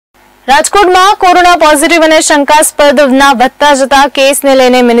રાજકોટમાં corona positive અને શંકાસ્પદના વધતા જતા કેસને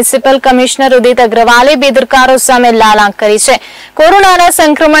લઈને મ્યુનિસિપલ કમિશનર ઉદિત અગ્રવાલે બેદરકારો સામે લાલ આંખ કરી છે। કોરોનાના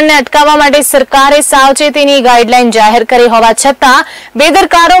સંક્રમણને અટકાવવા માટે સરકારે સાવચેતીની ગાઈડલાઈન જાહેર કરી હોવા છતાં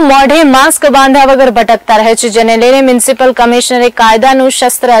બેદરકારો મોઢે માસ્ક બાંધ્યા વગર ભટકતા રહે છે, જેને લઈને મ્યુનિસિપલ કમિશનરે કાયદાનું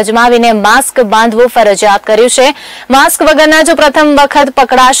શસ્ત્ર અજમાવીને માસ્ક બાંધવું ફરજિયાત કર્યું છે। માસ્ક વગરના જો પ્રથમ વખત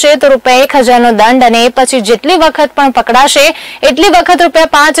પકડાશે તો ₹1000નો દંડ અને પછી જેટલી વખત પણ પકડાશે એટલી વખત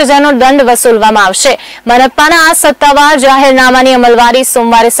 ₹5000નો દંડ વસૂલવામાં આવશે। મનપાના આ સત્તાવાર જાહેરનામાની અમલવારી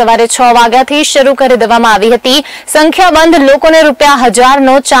સોમવારે સવારે 6 વાગ્યાથી શરૂ કરી દેવામાં આવી હતી। સંખ્યાબંધ લોકોને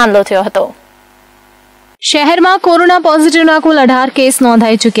 ₹1000નો ચાંદલો થયો હતો। શહેરમાં કોરોના પોઝિટિવના કુલ 18 કેસ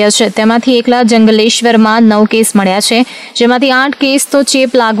નોંધાઈ ચૂક્યા છે। તેમાંથી એકલા જંગલેશ્વરમાં 9 કેસ મળ્યા છે, જેમાંથી 8 કેસ તો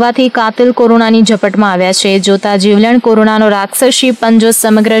ચેપ લાગવાથી કાતિલ કોરોનાની ઝપટમાં આવ્યા છે। જોતા જીવલેણ કોરોનાનો રાક્ષસી પંજો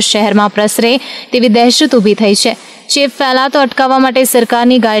સમગ્ર શહેરમાં પ્રસરે તેવી દહેશત ઊભી થઈ છે। ચેપ ફેલાતો અટકાવવા માટે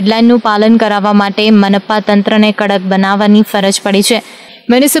સરકારની ગાઈડલાઈનનું પાલન કરાવવા માટે મનપા તંત્રને કડક બનાવવાની ફરજ પડી છે।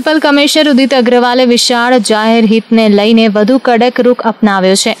 મ્યુનિસિપલ કમિશનર ઉદિત અગ્રવાલે વિશાળ જાહેર હિતને લઈને વધુ કડક રૂખ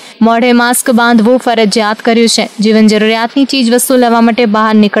અપનાવ્યો છે। મોઢે માસ્ક બાંધવું ફરજિયાત કર્યું છે। જીવન જરૂરિયાતની ચીજ વસ્તુ લેવા માટે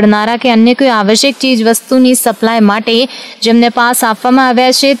બહાર નીકળનારા કે અન્ય કોઈ આવશ્યક ચીજ વસ્તુની સપ્લાય માટે જેમને પાસ આપવામાં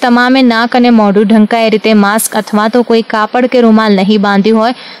આવ્યા છે, તમામે નાક અને મોઢું ઢંકાય એ રીતે માસ્ક અથવા તો કોઈ કાપડ કે રૂમાલ નહીં બાંધ્યું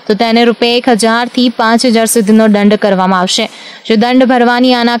હોય તો તેને ₹1000 થી 5000 સુધીનો દંડ કરવામાં આવશે। જો દંડ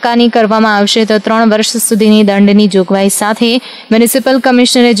ભરવાની આનાકાની કરવામાં આવશે તો 3 વર્ષ સુધીની દંડની જોગવાઈ સાથે મ્યુનિસિપલ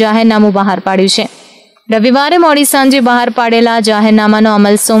કમિશનરે જાહેરનામું બહાર પાડ્યું છે। રવિવારે મોડી સાંજે બહાર પાડેલા જાહેરનામાનો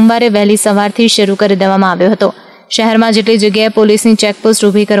અમલ સોમવારે વહેલી સવારથી શરૂ કરી દેવામાં આવ્યો હતો। શહેરમાં જેટલી જગ્યાએ પોલીસની ચેકપોસ્ટ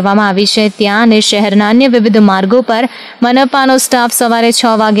ઊભી કરવામાં આવી છે ત્યાં અને શહેરના અન્ય વિવિધ માર્ગો પર મનપાનો સ્ટાફ સવારે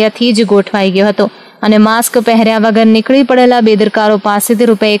 6 વાગ્યાથી જ ગોઠવાઈ ગયો હતો અને માસ્ક પહેર્યા વગર નીકળી પડેલા બેદરકારો પાસેથી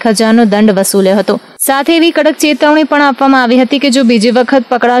 ₹1000નો દંડ વસૂલ્યો હતો। સાથે એવી કડક ચેતવણી પણ આપવામાં આવી હતી કે જો બીજી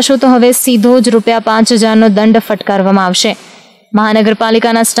વખત પકડાશો તો હવે સીધો જ ₹5000નો દંડ ફટકારવામાં આવશે।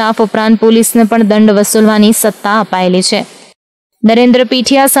 મહાનગરપાલિકાના સ્ટાફ ઉપરાંત પોલીસને પણ દંડ વસૂલવાની સત્તા અપાયેલી છે। નરેન્દ્ર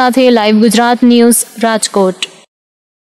પીઠિયા સાથે લાઈવ ગુજરાત ન્યૂઝ, રાજકોટ।